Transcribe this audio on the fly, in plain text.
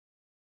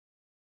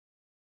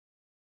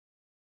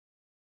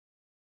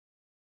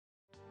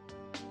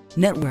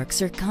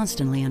Networks are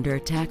constantly under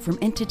attack from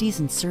entities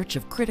in search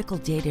of critical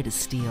data to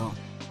steal.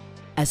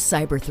 As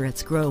cyber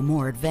threats grow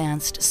more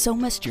advanced, so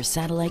must your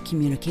satellite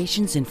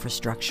communications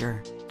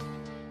infrastructure.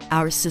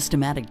 Our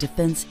systematic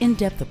defense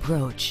in-depth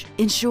approach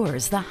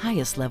ensures the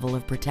highest level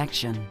of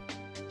protection.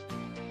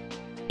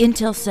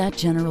 Intelsat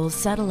General's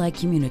satellite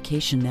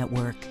communication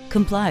network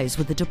complies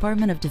with the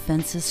Department of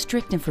Defense's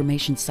strict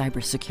information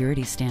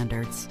cybersecurity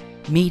standards,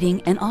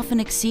 meeting and often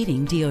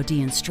exceeding DoD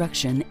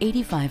Instruction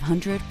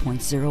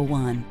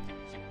 8500.01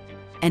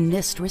 and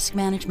NIST Risk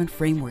Management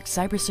Framework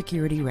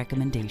cybersecurity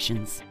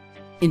recommendations,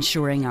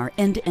 ensuring our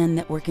end-to-end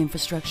network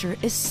infrastructure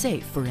is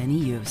safe for any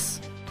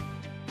use.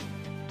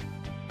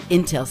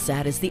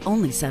 Intelsat is the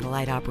only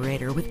satellite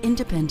operator with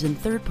independent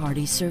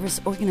third-party service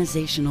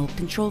organizational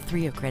Control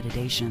 3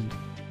 accreditation,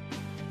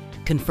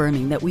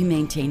 confirming that we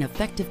maintain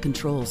effective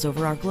controls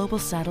over our global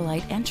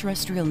satellite and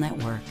terrestrial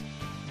network,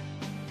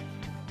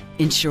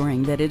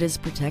 ensuring that it is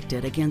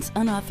protected against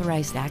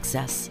unauthorized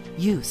access,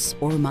 use,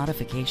 or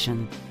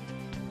modification.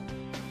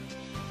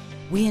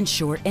 We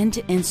ensure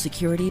end-to-end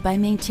security by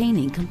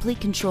maintaining complete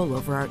control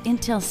over our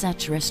Intelsat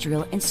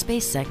terrestrial and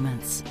space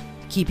segments,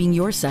 keeping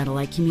your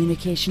satellite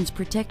communications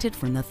protected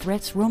from the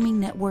threats roaming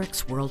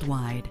networks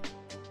worldwide.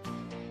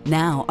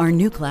 Now, our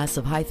new class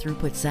of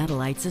high-throughput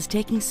satellites is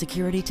taking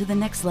security to the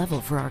next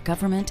level for our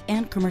government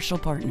and commercial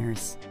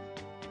partners.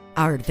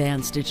 Our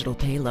advanced digital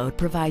payload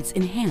provides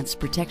enhanced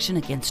protection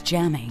against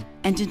jamming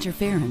and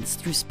interference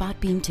through spot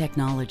beam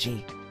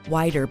technology,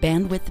 wider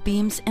bandwidth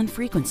beams, and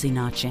frequency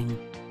notching.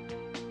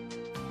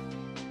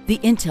 The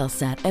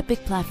Intelsat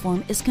EPIC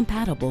platform is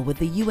compatible with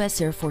the U.S.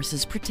 Air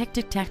Force's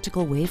Protected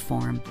Tactical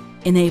Waveform,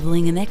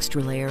 enabling an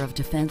extra layer of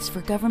defense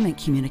for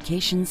government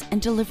communications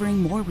and delivering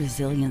more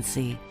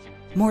resiliency,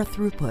 more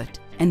throughput,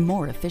 and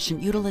more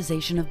efficient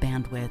utilization of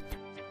bandwidth.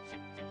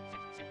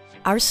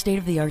 Our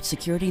state-of-the-art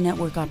Security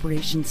Network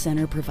Operations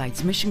Center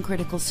provides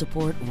mission-critical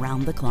support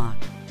round the clock.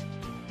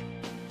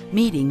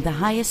 Meeting the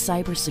highest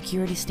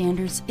cybersecurity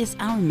standards is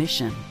our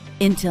mission.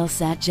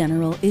 Intelsat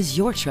General is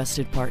your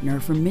trusted partner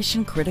for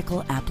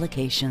mission-critical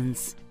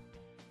applications.